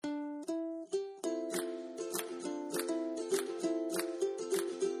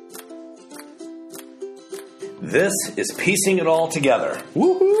This is Piecing It All Together.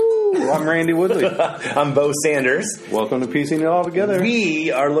 Woohoo! I'm Randy Woodley. I'm Bo Sanders. Welcome to Piecing It All Together.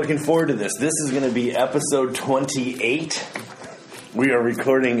 We are looking forward to this. This is going to be episode 28. We are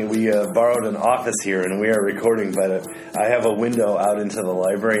recording, we borrowed an office here, and we are recording, but I have a window out into the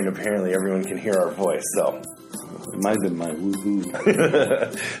library, and apparently everyone can hear our voice, so... It might have been my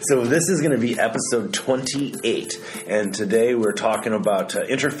woohoo. So this is going to be episode 28, and today we're talking about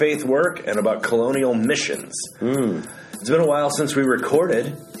interfaith work and about colonial missions. It's been a while since we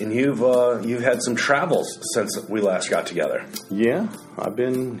recorded, and you've had some travels since we last got together. Yeah, I've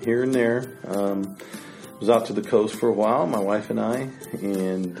been here and there. Was out to the coast for a while, my wife and I,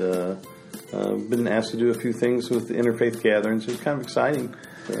 and been asked to do a few things with the interfaith gatherings. It was kind of exciting.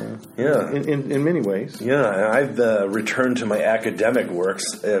 In many ways. Yeah, I've returned to my academic works.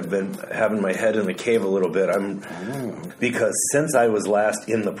 I've been having my head in the cave a little bit. Because since I was last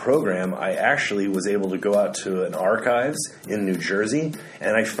in the program, I actually was able to go out to an archives in New Jersey,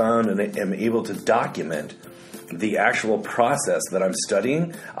 and I found and am able to document the actual process that I'm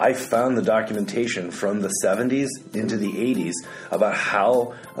studying. I found the documentation from the 70s into the 80s about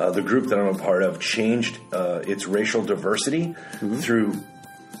how the group that I'm a part of changed its racial diversity through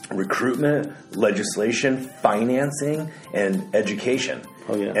recruitment, legislation, financing, and education.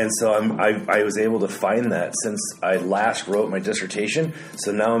 Oh, yeah. And so I was able to find that since I last wrote my dissertation.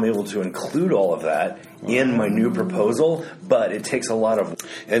 So now I'm able to include all of that in my new proposal, but it takes a lot of...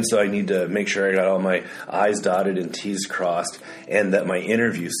 And so I need to make sure I got all my I's dotted and T's crossed, and that my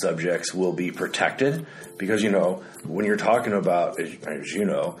interview subjects will be protected. Because, when you're talking about, as you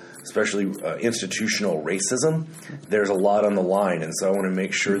know, especially institutional racism, there's a lot on the line. And so I want to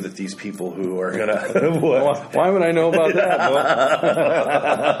make sure that these people who are going to... Why would I know about that?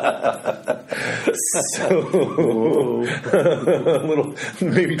 So, a little,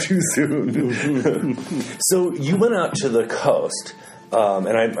 maybe too soon. So you went out to the coast.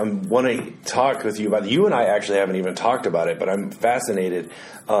 And I want to talk with you about it. You and I actually haven't even talked about it, but I'm fascinated.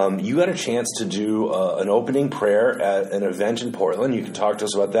 You got a chance to do an opening prayer at an event in Portland. You can talk to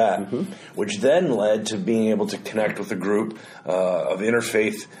us about that, which then led to being able to connect with a group of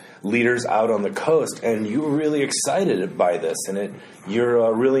interfaith leaders out on the coast. And you were really excited by this, and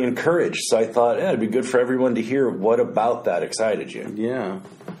you're really encouraged. So I thought, it'd be good for everyone to hear what about that excited you. Yeah.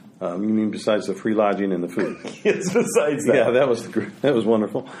 You mean besides the free lodging and the food? Yes, besides that. Yeah, that was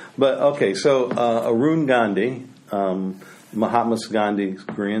wonderful. But, okay, so Arun Gandhi, Mahatma Gandhi's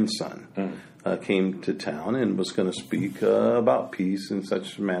grandson, came to town and was going to speak about peace and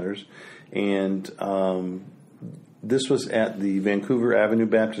such matters. And this was at the Vancouver Avenue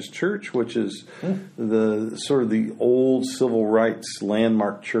Baptist Church, which is the sort of the old civil rights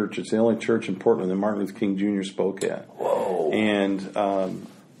landmark church. It's the only church in Portland that Martin Luther King Jr. spoke at. Whoa. And...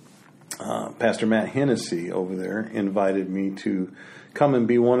 Pastor Matt Hennessy over there invited me to come and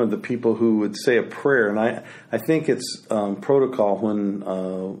be one of the people who would say a prayer. And I think it's protocol when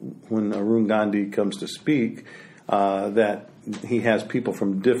Arun Gandhi comes to speak that he has people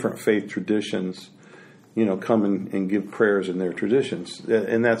from different faith traditions, come and give prayers in their traditions.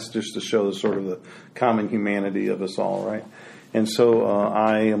 And that's just to show the sort of the common humanity of us all, right? And so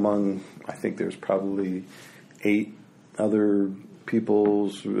I think there's probably 8 other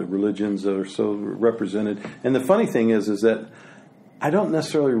people's religions that are so represented. And the funny thing is that I don't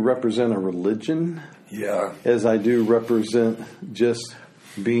necessarily represent a religion as I do represent just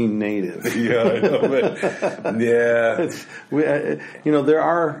being native. Yeah, I know. But there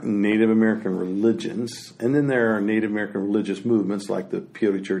are Native American religions, and then there are Native American religious movements like the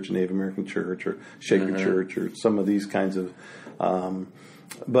Peyote Church, Native American Church, or Shaker Church, or some of these kinds of...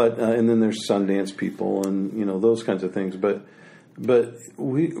 But and then there's Sundance people and, those kinds of things. But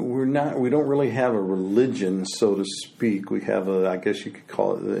we don't really have a religion, so to speak. We have I guess you could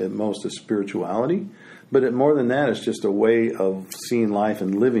call it at most a spirituality, but more than that, it's just a way of seeing life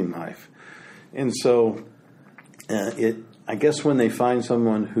and living life. And so I guess when they find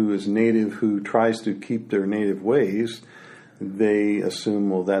someone who is native who tries to keep their native ways, they assume,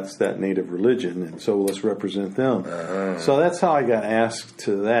 well, that's that native religion, and so let's represent them. So that's how I got asked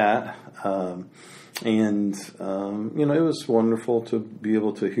to that. And it was wonderful to be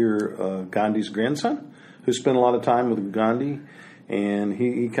able to hear Gandhi's grandson, who spent a lot of time with Gandhi, and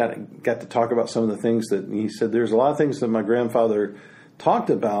he got to talk about some of the things that he said. There's a lot of things that my grandfather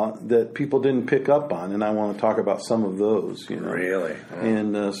talked about that people didn't pick up on, and I want to talk about some of those. Really? Oh.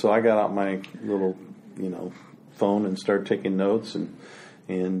 And so I got out my little, phone and started taking notes and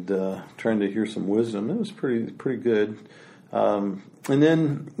trying to hear some wisdom. It was pretty good. And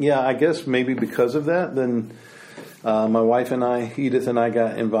then, I guess maybe because of that, then my wife and I, Edith and I,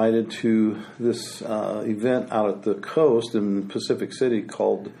 got invited to this event out at the coast in Pacific City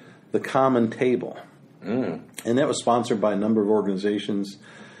called the Common Table. And that was sponsored by a number of organizations,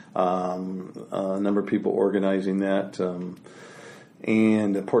 a number of people organizing that,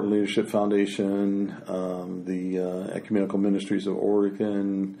 and the Portland Leadership Foundation, the Ecumenical Ministries of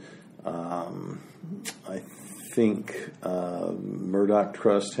Oregon, I think Murdoch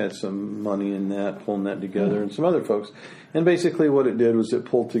Trust had some money in that, pulling that together, and some other folks. And basically what it did was it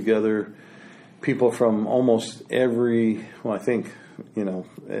pulled together people from almost every, well, I think,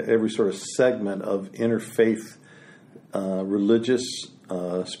 every sort of segment of interfaith, religious,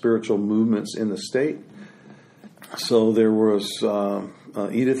 spiritual movements in the state. So there was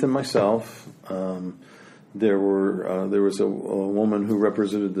Edith and myself. There was a woman who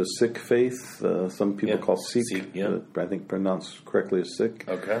represented the Sikh faith. Some people call Sikh, I think pronounced correctly as Sikh.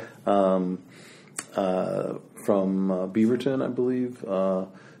 Okay. From Beaverton, I believe.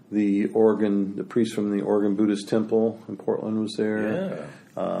 The priest from the Oregon Buddhist Temple in Portland was there.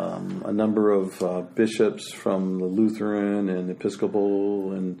 Yeah. A number of bishops from the Lutheran and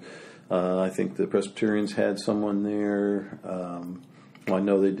Episcopal, and I think the Presbyterians had someone there. I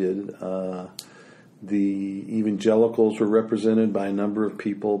know they did. The evangelicals were represented by a number of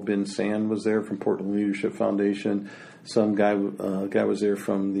people. Ben Sand was there from Portland Leadership Foundation. Some guy was there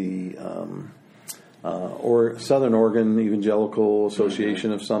from the Southern Oregon Evangelical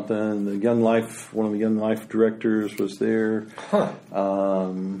Association of something. The Young Life, one of the Young Life directors was there. Huh.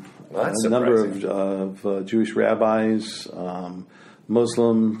 That's a number of Jewish rabbis,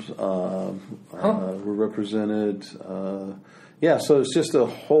 Muslims were represented. So it's just a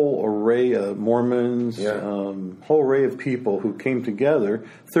whole array of Mormons, whole array of people who came together,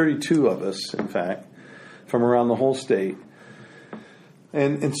 32 of us, in fact, from around the whole state.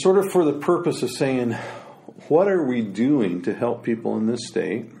 And sort of for the purpose of saying, what are we doing to help people in this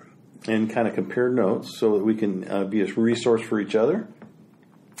state, and kind of compare notes so that we can be a resource for each other.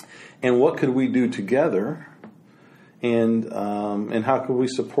 And what could we do together, and how could we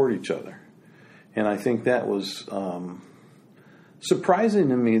support each other? And I think that was surprising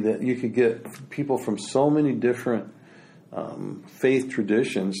to me that you could get people from so many different faith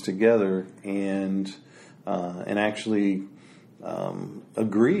traditions together and actually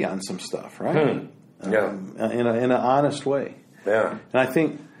agree on some stuff, right? In an honest way. Yeah. And I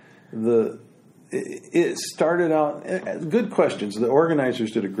think it started out good questions. The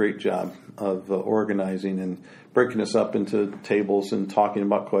organizers did a great job of organizing and breaking us up into tables and talking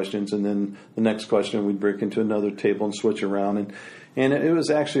about questions, and then the next question we'd break into another table and switch around, and it was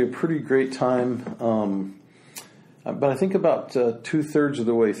actually a pretty great time. But I think about 2/3 of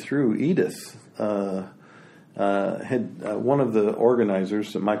the way through, Edith had one of the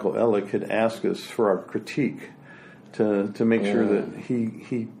organizers, Michael Ellick, had asked us for our critique to make sure that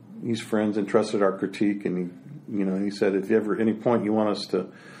he's friends and trusted our critique, and he said, if ever at any point you want us to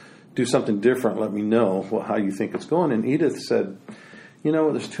do something different, let me know how you think it's going. And Edith said,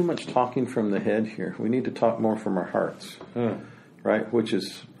 there's too much talking from the head here. We need to talk more from our hearts, right? Which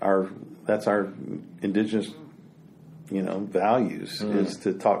is that's our indigenous values, is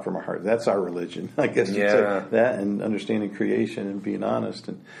to talk from our heart. That's our religion, I guess you'd say. That and understanding creation and being honest.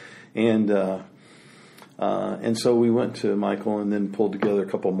 And so we went to Michael and then pulled together a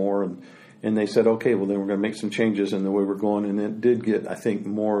couple more, and they said, okay, well then we're going to make some changes in the way we're going. And it did get, I think,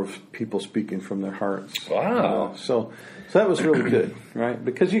 more of people speaking from their hearts. Wow. So that was really good, right?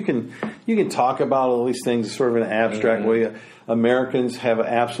 Because you can talk about all these things sort of in an abstract way. Americans have an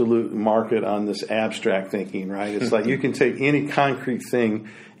absolute market on this abstract thinking, right? It's like you can take any concrete thing,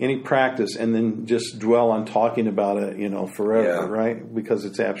 any practice, and then just dwell on talking about it, forever, right? Because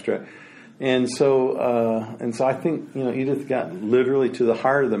it's abstract. And so I think Edith got literally to the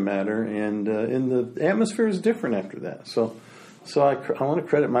heart of the matter, and the atmosphere is different after that. So I want to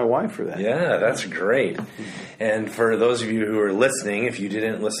credit my wife for that. Yeah, that's great. And for those of you who are listening, if you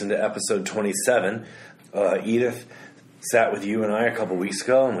didn't listen to episode 27, Edith sat with you and I a couple weeks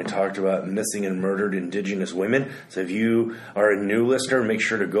ago, and we talked about missing and murdered Indigenous women. So if you are a new listener, make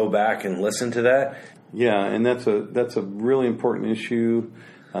sure to go back and listen to that. Yeah, and that's a really important issue.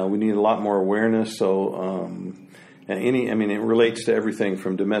 We need a lot more awareness. So, it relates to everything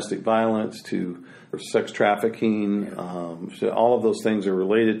from domestic violence to sex trafficking. So all of those things are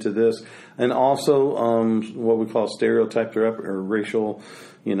related to this, and also what we call stereotyped or racial,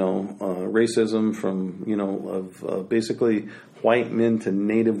 racism from of basically white men to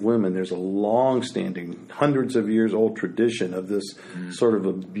Native women. There's a long-standing, hundreds of years old tradition of this sort of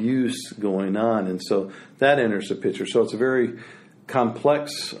abuse going on, and so that enters the picture. So it's a very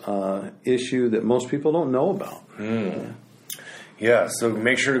complex issue that most people don't know about. Yeah, so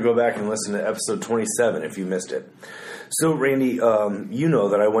make sure to go back and listen to episode 27 if you missed it. So, Randy, you know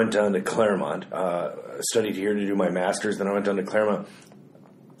that I went down to Claremont, studied here to do my master's, then I went down to Claremont.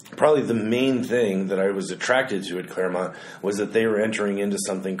 Probably the main thing that I was attracted to at Claremont was that they were entering into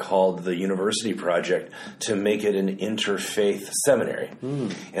something called the University Project to make it an interfaith seminary.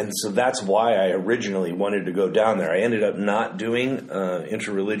 And so that's why I originally wanted to go down there. I ended up not doing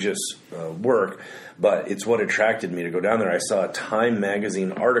interreligious work, but it's what attracted me to go down there. I saw a Time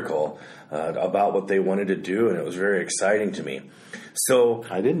magazine article about what they wanted to do, and it was very exciting to me. So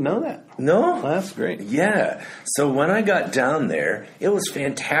I didn't know that. No? That's great. Yeah. So when I got down there, it was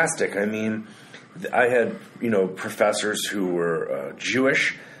fantastic. I mean, I had, professors who were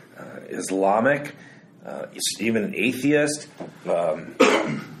Jewish, Islamic, even atheist. I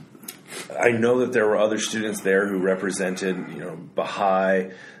know that there were other students there who represented,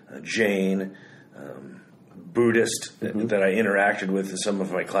 Baha'i, Jain, Buddhist that I interacted with in some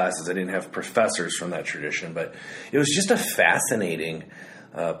of my classes. I didn't have professors from that tradition, but it was just a fascinating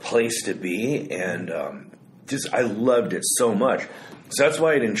place to be, and I loved it so much. So that's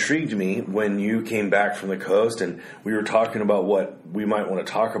why it intrigued me when you came back from the coast and we were talking about what we might want to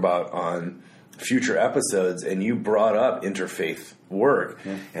talk about on future episodes, and you brought up interfaith work.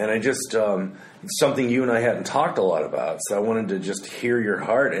 And I just something you and I hadn't talked a lot about, so I wanted to just hear your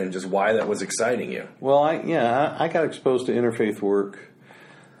heart and just why that was exciting you. Well, I got exposed to interfaith work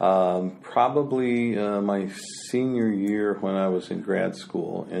probably my senior year when I was in grad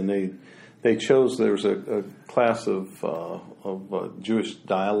school, and they chose, there was a class of Jewish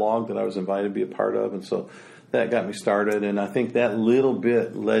dialogue that I was invited to be a part of, and so that got me started, and I think that little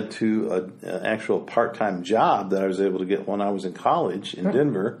bit led to an actual part-time job that I was able to get when I was in college in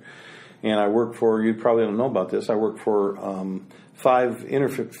Denver. And I worked for, you probably don't know about this, I worked for 5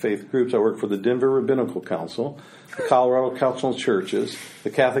 interfaith groups. I worked for the Denver Rabbinical Council, the Colorado Council of Churches, the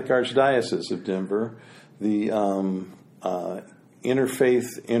Catholic Archdiocese of Denver, the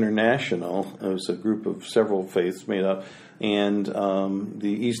Interfaith International, it was a group of several faiths made up, and the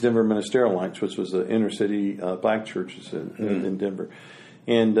East Denver Ministerial Alliance, which was the inner city black churches in Denver.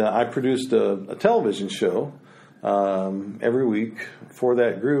 And I produced a television show every week for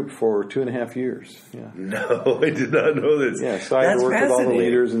that group for 2.5 years. Yeah. No, I did not know this. Yeah, so I had to work with all the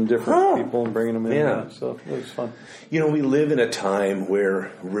leaders and different people and bringing them in. Yeah. So it was fun. We live in a time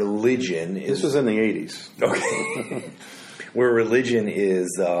where religion is... This was in the 80s. Okay. Where religion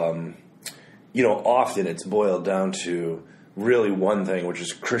is, often it's boiled down to really one thing, which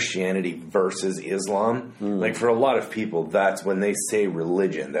is Christianity versus Islam. Like for a lot of people, that's when they say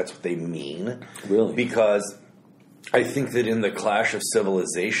religion, that's what they mean. Really? Because I think that in the clash of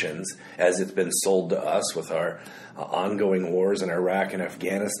civilizations, as it's been sold to us with our ongoing wars in Iraq and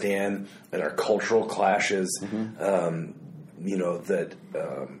Afghanistan and our cultural clashes,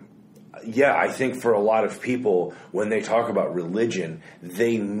 I think for a lot of people, when they talk about religion,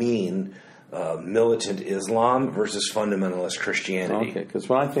 they mean militant Islam versus fundamentalist Christianity. Okay, because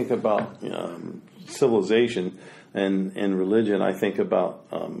when I think about civilization and religion, I think about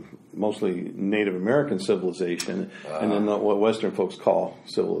mostly Native American civilization, and then what Western folks call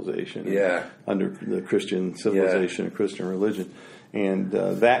civilization. Under the Christian civilization and Christian religion, and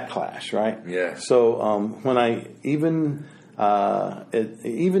that clash, right? Yeah. So when I even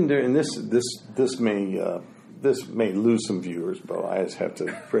during this may lose some viewers, but I just have to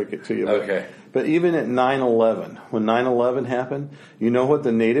break it to you. Okay. But even at 9/11, when 9/11 happened, you know what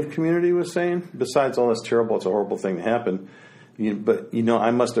the Native community was saying? Besides, all that's terrible, it's a horrible thing to happen.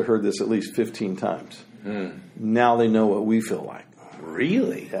 I must have heard this at least 15 times. Now they know what we feel like.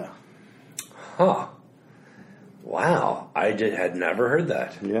 Really? Yeah. Huh. Wow. I had never heard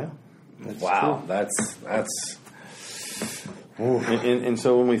that. Yeah. Wow. True. That's. And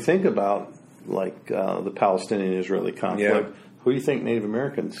so when we think about the Palestinian-Israeli conflict, who do you think Native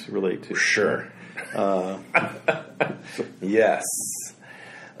Americans relate to? Sure. Yes.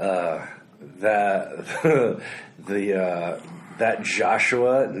 That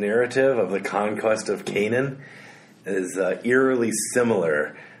Joshua narrative of the conquest of Canaan is eerily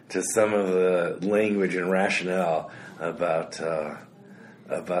similar to some of the language and rationale about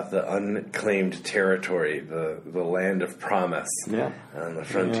the unclaimed territory, the land of promise, on the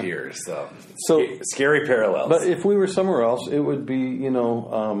frontiers. So scary parallels. But if we were somewhere else, it would be,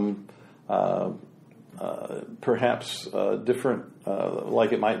 perhaps different.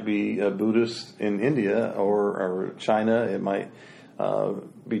 Like it might be Buddhist in India or China. It might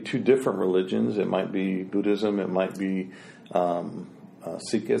be two different religions. It might be Buddhism. It might be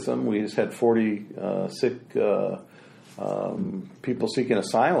Sikhism. We just had 40 Sikh people seeking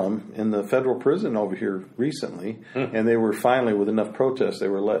asylum in the federal prison over here recently, and they were finally, with enough protests, they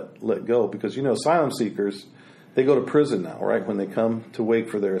were let go because asylum seekers, they go to prison now, right? When they come to wait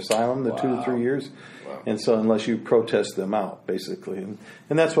for their asylum, the 2 to 3 years. Wow. And so unless you protest them out, basically. And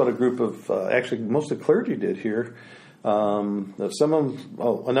that's what a group of, actually, most of the clergy did here. Some of them,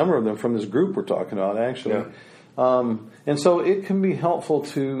 a number of them from this group we're talking about, actually. Yeah. And so it can be helpful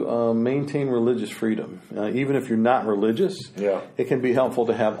to maintain religious freedom. Even if you're not religious, it can be helpful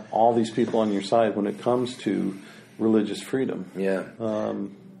to have all these people on your side when it comes to religious freedom. Yeah.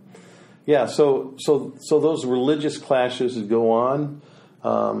 So those religious clashes go on,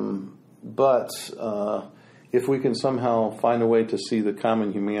 but if we can somehow find a way to see the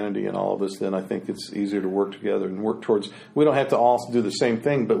common humanity in all of us, then I think it's easier to work together and work towards. We don't have to all do the same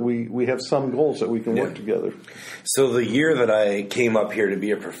thing, but we have some goals that we can work together. So the year that I came up here to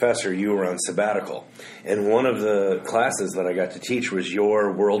be a professor, you were on sabbatical, and one of the classes that I got to teach was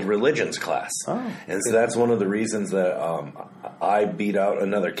your world religions class. Oh. And so that's one of the reasons that I beat out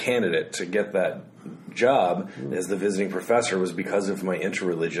another candidate to get that job as the visiting professor, was because of my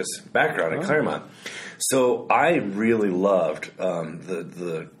interreligious background at Claremont. So I really loved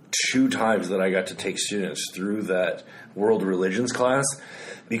the 2 times that I got to take students through that world religions class,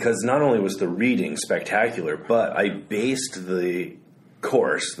 because not only was the reading spectacular, but I based the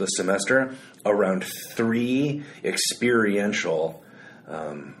course, the semester, around 3 experiential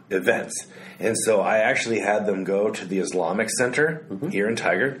events. And so I actually had them go to the Islamic Center here in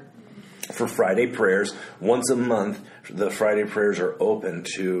Tigard for Friday prayers. Once a month, the Friday prayers are open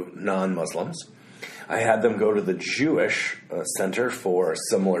to non-Muslims. I had them go to the Jewish Center for a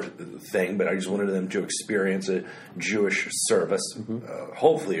similar thing, but I just wanted them to experience a Jewish service,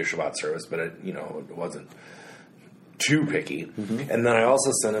 hopefully a Shabbat service, but it wasn't too picky. And then I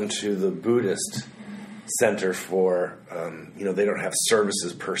also sent them to the Buddhist Center for, they don't have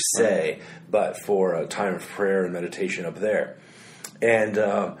services per se, but for a time of prayer and meditation up there. And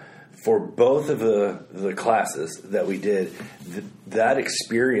for both of the classes that we did, that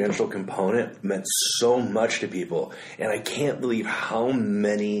experiential component meant so much to people. And I can't believe how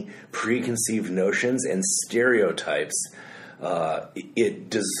many preconceived notions and stereotypes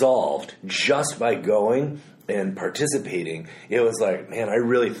it dissolved just by going and participating. It was like, man, I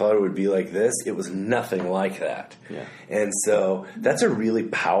really thought it would be like this. It was nothing like that. Yeah. And so that's a really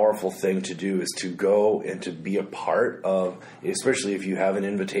powerful thing to do, is to go and to be a part of, especially if you have an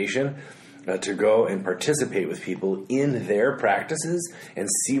invitation, to go and participate with people in their practices and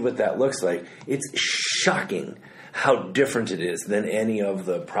see what that looks like. It's shocking how different it is than any of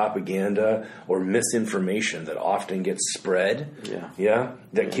the propaganda or misinformation that often gets spread.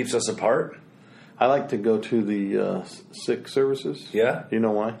 That keeps us apart. I like to go to the sick services. Yeah? Do you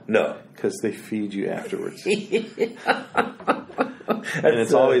know why? No. Because they feed you afterwards. And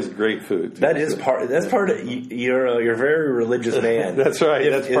it's always great food. That's part of you're a very religious man. That's right.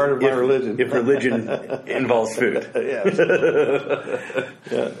 That's part of my religion. If religion involves food. Yeah.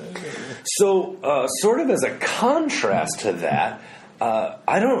 So, sort of as a contrast to that,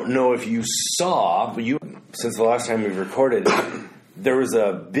 I don't know if you saw, but since the last time we've recorded, there was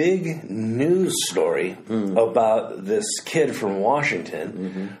a big news story about this kid from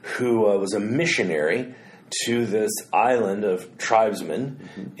Washington who was a missionary to this island of tribesmen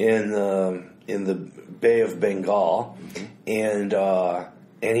in the Bay of Bengal, and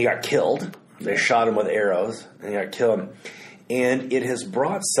he got killed. They shot him with arrows, and he got killed. And it has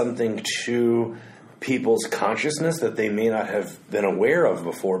brought something to people's consciousness that they may not have been aware of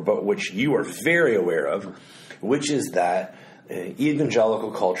before, but which you are very aware of, which is that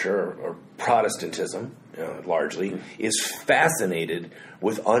evangelical culture, or Protestantism, largely, is fascinated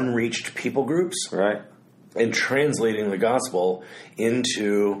with unreached people groups, right, and translating the gospel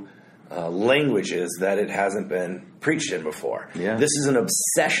into languages that it hasn't been preached in before. Yeah. This is an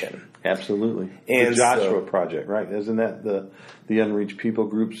obsession. Absolutely. And the Joshua Project, right? Isn't that the unreached people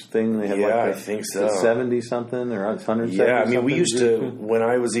groups thing? They had I think so. 70 something or 170. Yeah, I mean, we used to, when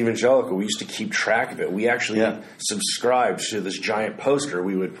I was evangelical, we used to keep track of it. We actually subscribed to this giant poster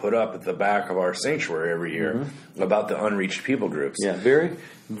we would put up at the back of our sanctuary every year about the unreached people groups. Yeah, very,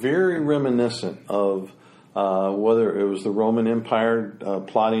 very reminiscent of whether it was the Roman Empire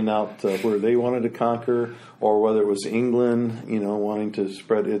plotting out where they wanted to conquer, or whether it was England, wanting to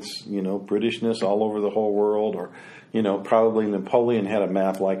spread its, Britishness all over the whole world, or, probably Napoleon had a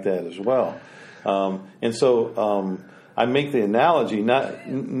map like that as well. And so I make the analogy,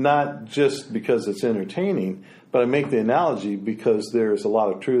 not just because it's entertaining, but I make the analogy because there's a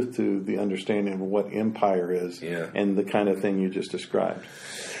lot of truth to the understanding of what empire is and the kind of thing you just described.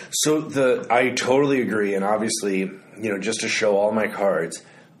 So I totally agree, and obviously, just to show all my cards,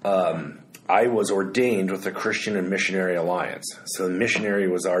 I was ordained with the Christian and Missionary Alliance. So missionary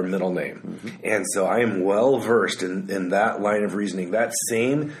was our middle name. And so I am well versed in that line of reasoning. That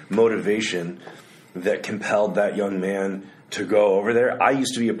same motivation that compelled that young man to go over there, I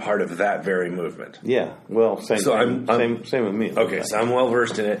used to be a part of that very movement. Yeah, well, same with me. Okay, so I'm well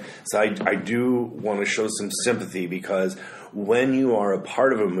versed in it. So I do want to show some sympathy, because when you are a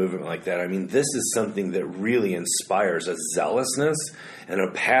part of a movement like that, I mean, this is something that really inspires a zealousness and a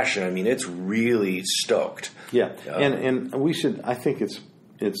passion. I mean, it's really stoked. Yeah, and we should. I think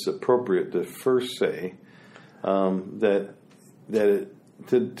it's appropriate to first say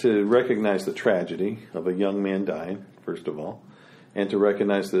to recognize the tragedy of a young man dying, first of all, and to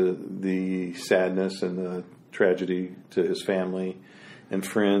recognize the sadness and the tragedy to his family and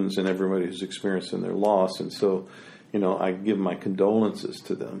friends and everybody who's experiencing their loss. And so, I give my condolences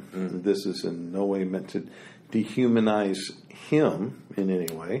to them. Mm-hmm. This is in no way meant to dehumanize him in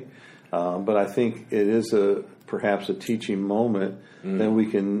any way, but I think it is perhaps a teaching moment that we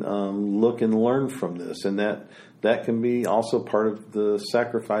can look and learn from this, and that can be also part of the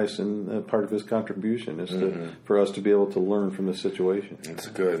sacrifice and part of his contribution is for us to be able to learn from the situation.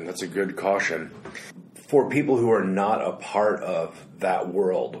 That's a good caution. For people who are not a part of that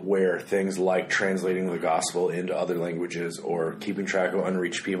world where things like translating the gospel into other languages or keeping track of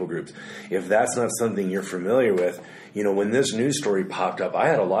unreached people groups, if that's not something you're familiar with, when this news story popped up, I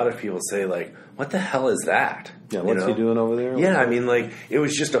had a lot of people say, like, what the hell is that? Yeah, what's he doing over there? Yeah, I mean, like, it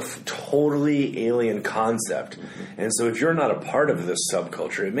was just a totally alien concept. And so if you're not a part of this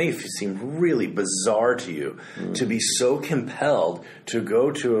subculture, it may seem really bizarre to you to be so compelled to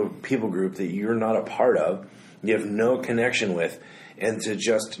go to a people group that you're not a part of, you have no connection with, and to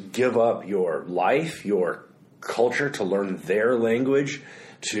just give up your life, your culture, to learn their language,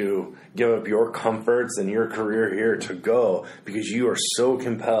 to give up your comforts and your career here to go because you are so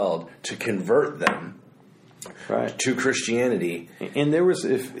compelled to convert them to Christianity. And there was,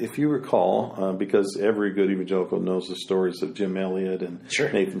 if you recall, because every good evangelical knows the stories of Jim Elliot and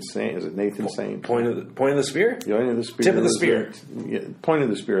Nathan Saint. Is it Nathan Saint? Point of the spear? Point of the spear. Tip of the spear. Point of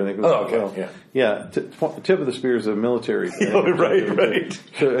the spear, I think. It was tip of the spear is a military thing. Right.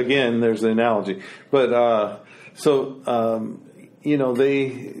 So again, there's the analogy. But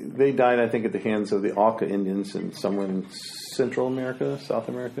they died, I think, at the hands of the Auca Indians somewhere in Central America, South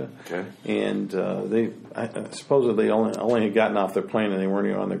America. Okay. And they supposedly only had gotten off their plane and they weren't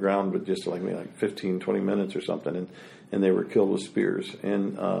even on the ground, but just maybe 15, 20 minutes or something, and they were killed with spears.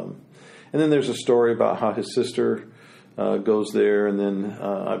 And then there's a story about how his sister goes there, and then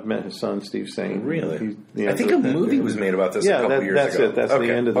I've met his son, Steve Saint. Really? I think a movie was made about this a couple years ago. That's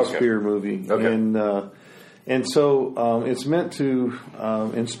the end of the Spear movie. Okay. And so it's meant to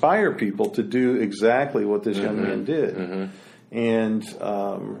inspire people to do exactly what this young man did. And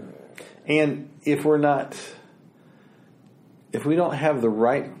if we don't have the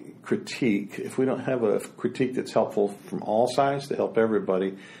right critique, if we don't have a critique that's helpful from all sides to help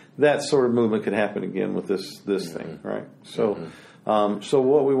everybody, that sort of movement could happen again with this thing, right? So, so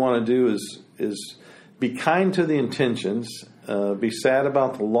what we want to do is be kind to the intentions, be sad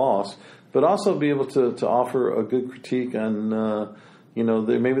about the loss, but also be able to offer a good critique on,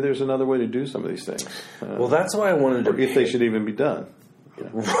 maybe there's another way to do some of these things. Well, that's why I wanted to... if they should even be done.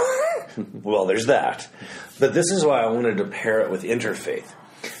 Well, there's that. But this is why I wanted to pair it with interfaith.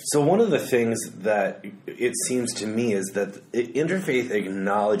 So one of the things that it seems to me is that interfaith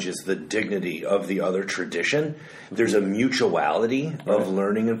acknowledges the dignity of the other tradition. There's a mutuality of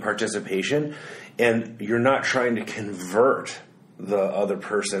learning and participation, and you're not trying to convert the other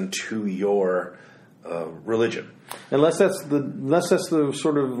person to your religion. Unless that's the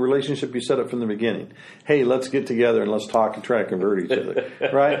sort of relationship you set up from the beginning. Hey, let's get together and let's talk and try to convert each other,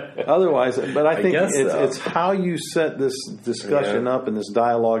 right? Otherwise, but I think it's how you set this discussion up and this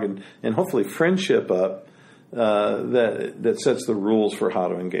dialogue and hopefully friendship up that sets the rules for how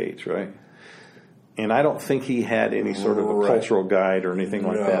to engage, right? And I don't think he had any sort of a cultural guide or anything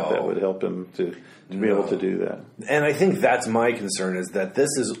like that would help him to be able to do that. And I think that's my concern, is that this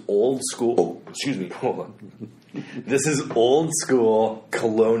is old school... Oh, excuse me, hold on. This is old school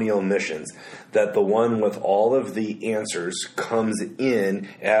colonial missions, that the one with all of the answers comes in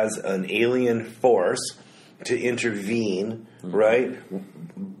as an alien force to intervene, right?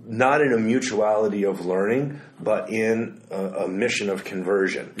 Not in a mutuality of learning, but in a mission of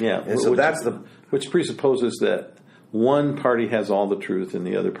conversion. Yeah, and so which presupposes that one party has all the truth and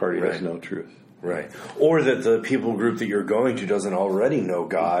the other party has no truth. Right. Or that the people group that you're going to doesn't already know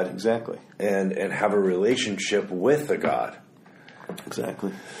God. Exactly. And have a relationship with the God.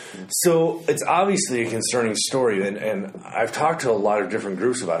 Exactly. So it's obviously a concerning story, and I've talked to a lot of different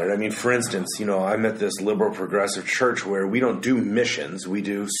groups about it. I mean, for instance, I'm at this liberal progressive church where we don't do missions, we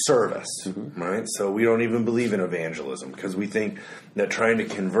do service, right? So we don't even believe in evangelism because we think that trying to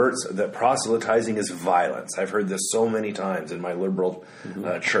convert, that proselytizing is violence. I've heard this so many times in my liberal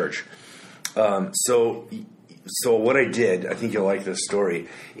church. So what I did, I think you'll like this story,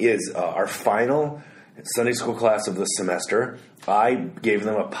 is our final Sunday school class of the semester, I gave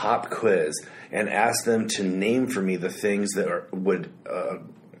them a pop quiz and asked them to name for me the things that would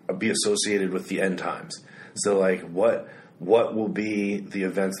be associated with the end times. So, like, what will be the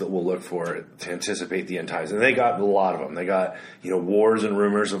events that we'll look for to anticipate the end times? And they got a lot of them. They got, wars and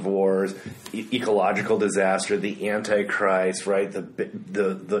rumors of wars, ecological disaster, the Antichrist, right?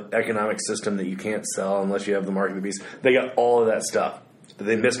 The economic system that you can't sell unless you have the mark of the beast. They got all of that stuff. But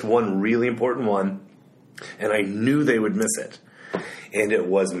they missed one really important one, and I knew they would miss it. And it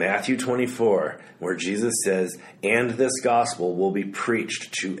was Matthew 24, where Jesus says, "And this gospel will be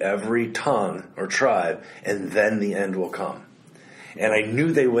preached to every tongue or tribe, and then the end will come." And I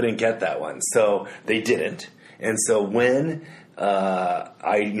knew they wouldn't get that one, so they didn't. And so when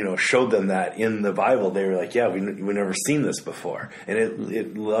I showed them that in the Bible, they were like, "Yeah, we've never seen this before." And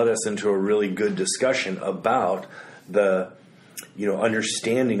it led us into a really good discussion about the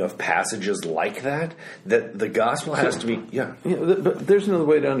understanding of passages like that the gospel has to be, but there's another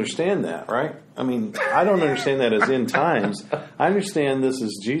way to understand that, right? I mean, I don't understand that as end times. I understand this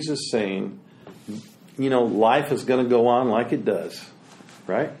as Jesus saying, life is going to go on like it does,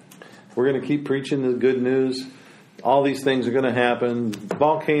 right? We're going to keep preaching the good news. All these things are going to happen.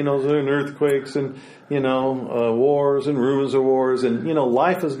 Volcanoes and earthquakes and, wars and rumors of wars. And,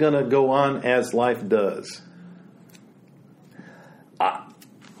 life is going to go on as life does.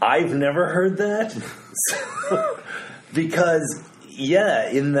 I've never heard that because,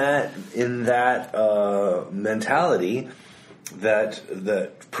 in that mentality that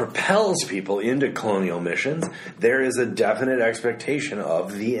propels people into colonial missions, there is a definite expectation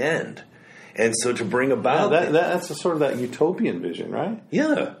of the end. And so to bring about that's sort of that utopian vision, right?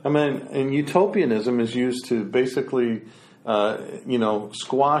 Yeah. I mean, and utopianism is used to basically,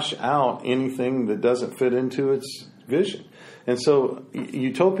 squash out anything that doesn't fit into its vision. And so this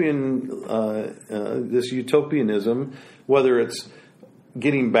utopianism, whether it's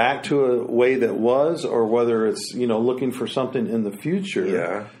getting back to a way that was or whether it's, looking for something in the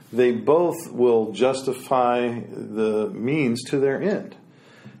future, they both will justify the means to their end.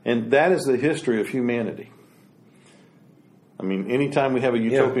 And that is the history of humanity. I mean, anytime we have a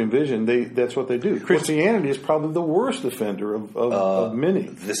utopian vision, that's what they do. Christianity is probably the worst offender of many.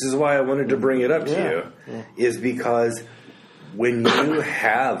 This is why I wanted to bring it up to you, is because when you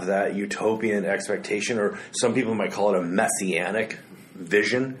have that utopian expectation, or some people might call it a messianic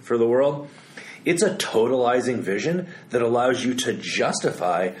vision for the world, it's a totalizing vision that allows you to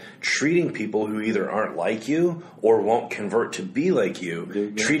justify treating people who either aren't like you or won't convert to be like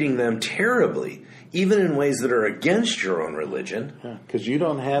you, treating them terribly, even in ways that are against your own religion. Because you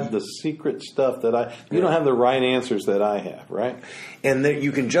don't have the secret stuff you don't have the right answers that I have, right? And that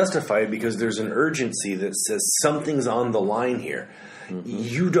you can justify it because there's an urgency that says something's on the line here.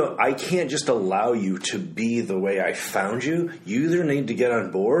 I can't just allow you to be the way I found you. You either need to get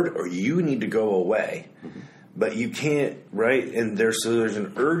on board or you need to go away. But you can't, right? And there's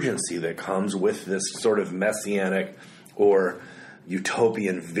an urgency that comes with this sort of messianic or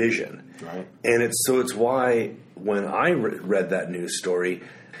utopian vision. Right. And it's why when I read that news story,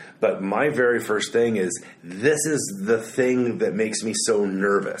 but my very first thing is, this is the thing that makes me so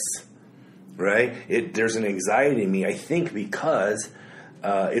nervous, right? There's an anxiety in me, I think, because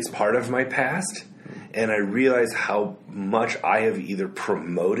it's part of my past, and I realize how much I have either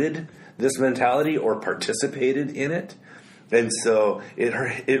promoted this mentality or participated in it. And so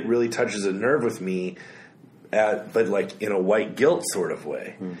it really touches a nerve with me, but like in a white guilt sort of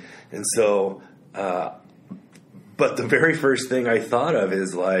way. And so, but the very first thing I thought of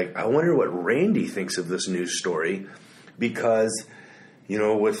is like, I wonder what Randy thinks of this news story, because,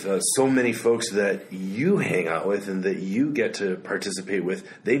 with so many folks that you hang out with and that you get to participate with,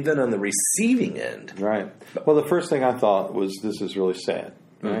 they've been on the receiving end. Right. Well, the first thing I thought was, this is really sad,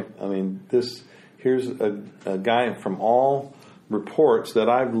 right? I mean, here's a guy from all reports that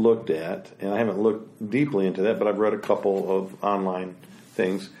I've looked at, and I haven't looked deeply into that, but I've read a couple of online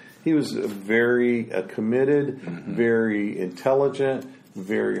things. He was very committed, very intelligent,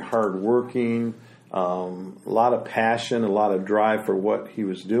 very hardworking, a lot of passion, a lot of drive for what he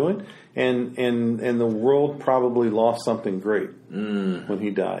was doing, and the world probably lost something great when he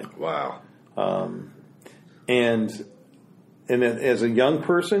died. Wow. And and as a young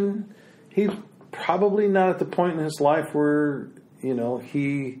person, he's probably not at the point in his life where,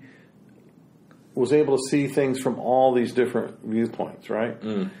 he was able to see things from all these different viewpoints, right?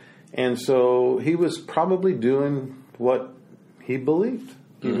 And so he was probably doing what he believed.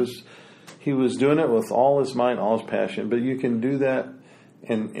 He was doing it with all his mind, all his passion. But you can do that,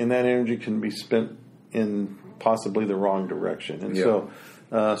 and that energy can be spent in possibly the wrong direction. And so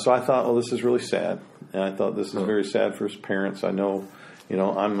I thought, this is really sad. And I thought this is very sad for his parents. I know,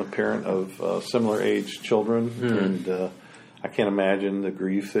 I'm a parent of similar age children, and I can't imagine the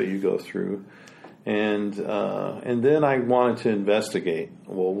grief that you go through. And then I wanted to investigate.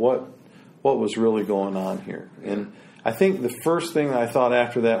 Well, what was really going on here? And I think the first thing I thought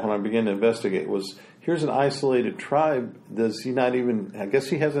after that, when I began to investigate, was here's an isolated tribe. Does he not even? I guess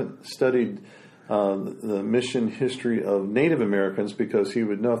he hasn't studied the mission history of Native Americans, because he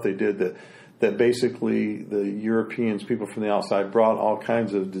would know if they did that basically the Europeans, people from the outside, brought all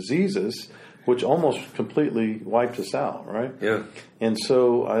kinds of diseases, which almost completely wiped us out, right? Yeah. And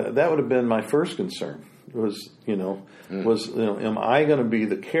so that would have been my first concern. Was am I going to be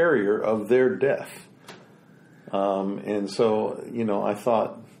the carrier of their death? And so I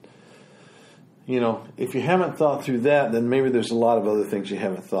thought, if you haven't thought through that, then maybe there's a lot of other things you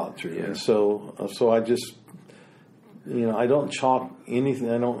haven't thought through. Yeah. And so I just, I don't chalk anything.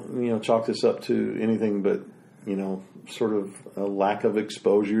 I don't chalk this up to anything but sort of a lack of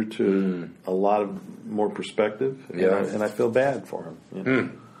exposure to a lot of more perspective. Yeah. And I feel bad for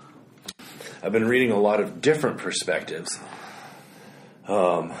him. I've been reading a lot of different perspectives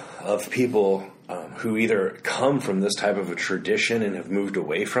of people who either come from this type of a tradition and have moved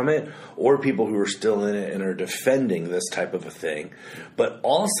away from it, or people who are still in it and are defending this type of a thing. But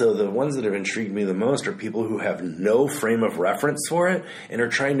also the ones that have intrigued me the most are people who have no frame of reference for it and are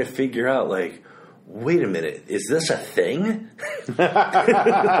trying to figure out, like, wait a minute, is this a thing? It's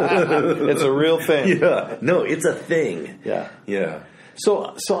a real thing. Yeah. No, it's a thing. Yeah. Yeah.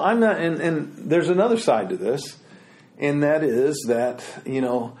 So I'm not, and there's another side to this, and that is that,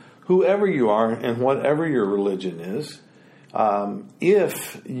 whoever you are and whatever your religion is,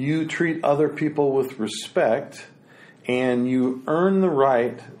 if you treat other people with respect and you earn the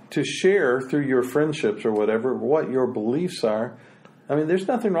right to share through your friendships or whatever what your beliefs are, there's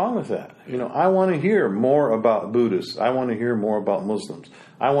nothing wrong with that. I want to hear more about Buddhists. I want to hear more about Muslims.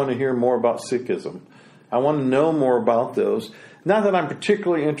 I want to hear more about Sikhism. I want to know more about those. Not that I'm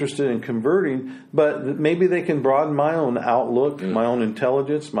particularly interested in converting, but maybe they can broaden my own outlook, my own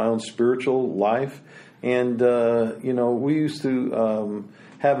intelligence, my own spiritual life. And, we used to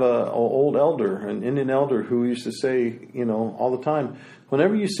have an old elder, an Indian elder, who used to say, all the time,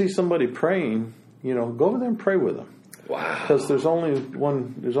 whenever you see somebody praying, go over there and pray with them. Wow. Because there's only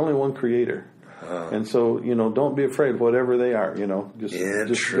one creator. And so, don't be afraid, whatever they are, just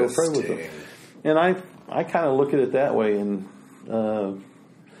go pray with them. And I kind of look at it that way, and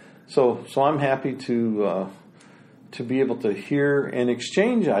so I'm happy to be able to hear and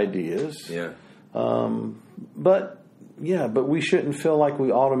exchange ideas. Yeah. But we shouldn't feel like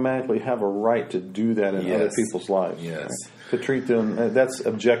we automatically have a right to do that in other people's lives. Yes. Right? To treat them, that's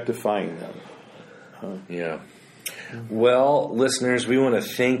objectifying them. Yeah. Well, listeners, we want to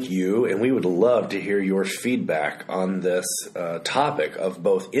thank you, and we would love to hear your feedback on this topic of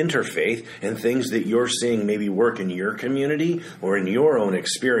both interfaith and things that you're seeing maybe work in your community or in your own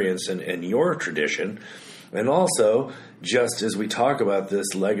experience and your tradition. And also, just as we talk about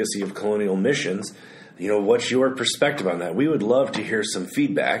this legacy of colonial missions, what's your perspective on that? We would love to hear some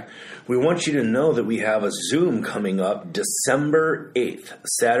feedback. We want you to know that we have a Zoom coming up December 8th,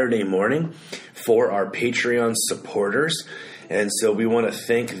 Saturday morning, for our Patreon supporters. And so we want to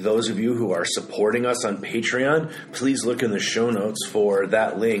thank those of you who are supporting us on Patreon. Please look in the show notes for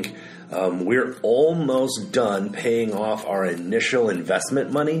that link. We're almost done paying off our initial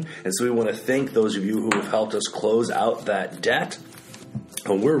investment money. And so we want to thank those of you who have helped us close out that debt.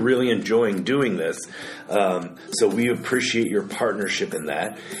 And we're really enjoying doing this, so we appreciate your partnership in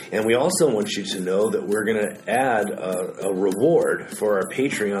that. And we also want you to know that we're going to add a reward for our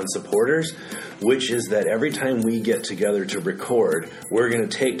Patreon supporters, which is that every time we get together to record, we're going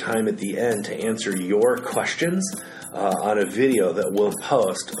to take time at the end to answer your questions on a video that we'll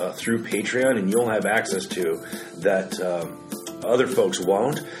post through Patreon, and you'll have access to that other folks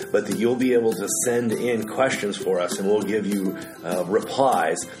won't, but that you'll be able to send in questions for us, and we'll give you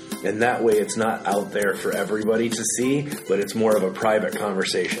replies. And that way it's not out there for everybody to see, but it's more of a private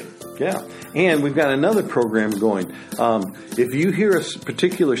conversation. Yeah. And we've got another program going. If you hear a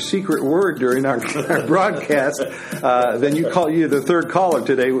particular secret word during our broadcast, then you're the third caller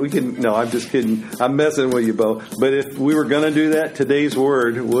today. No, I'm just kidding. I'm messing with you, Bo. But if we were going to do that, today's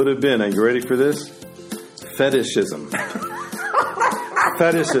word would have been, are you ready for this? Fetishism.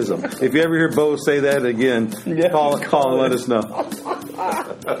 Fetishism. If you ever hear Bo say that again, call and let us know.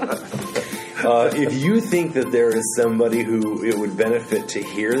 If you think that there is somebody who it would benefit to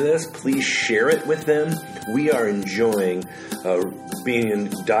hear this, please share it with them. We are enjoying being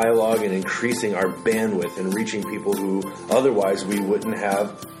in dialogue and increasing our bandwidth and reaching people who otherwise we wouldn't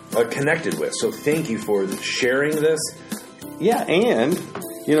have connected with. So thank you for sharing this. Yeah, and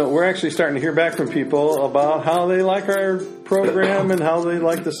we're actually starting to hear back from people about how they like our program and how they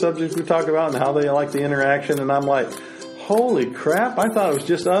like the subjects we talk about and how they like the interaction. And I'm like, holy crap, I thought it was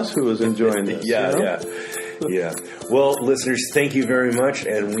just us who was enjoying this. Yeah. Well, listeners, thank you very much,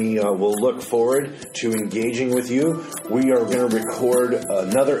 and we will look forward to engaging with you. We are going to record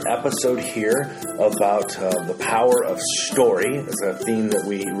another episode here about the power of story. It's a theme that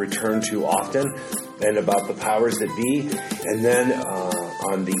we return to often, and about the powers that be. And then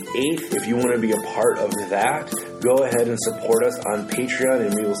on the 8th, if you want to be a part of that, go ahead and support us on Patreon,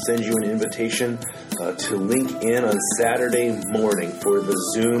 and we will send you an invitation to link in on Saturday morning for the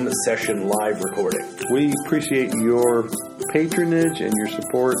Zoom session live recording. We appreciate your patronage and your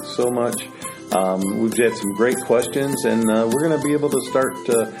support so much. We've had some great questions, and we're going to be able to start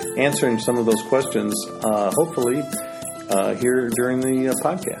answering some of those questions, hopefully, here during the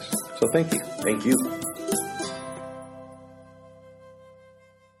podcast. So thank you. Thank you.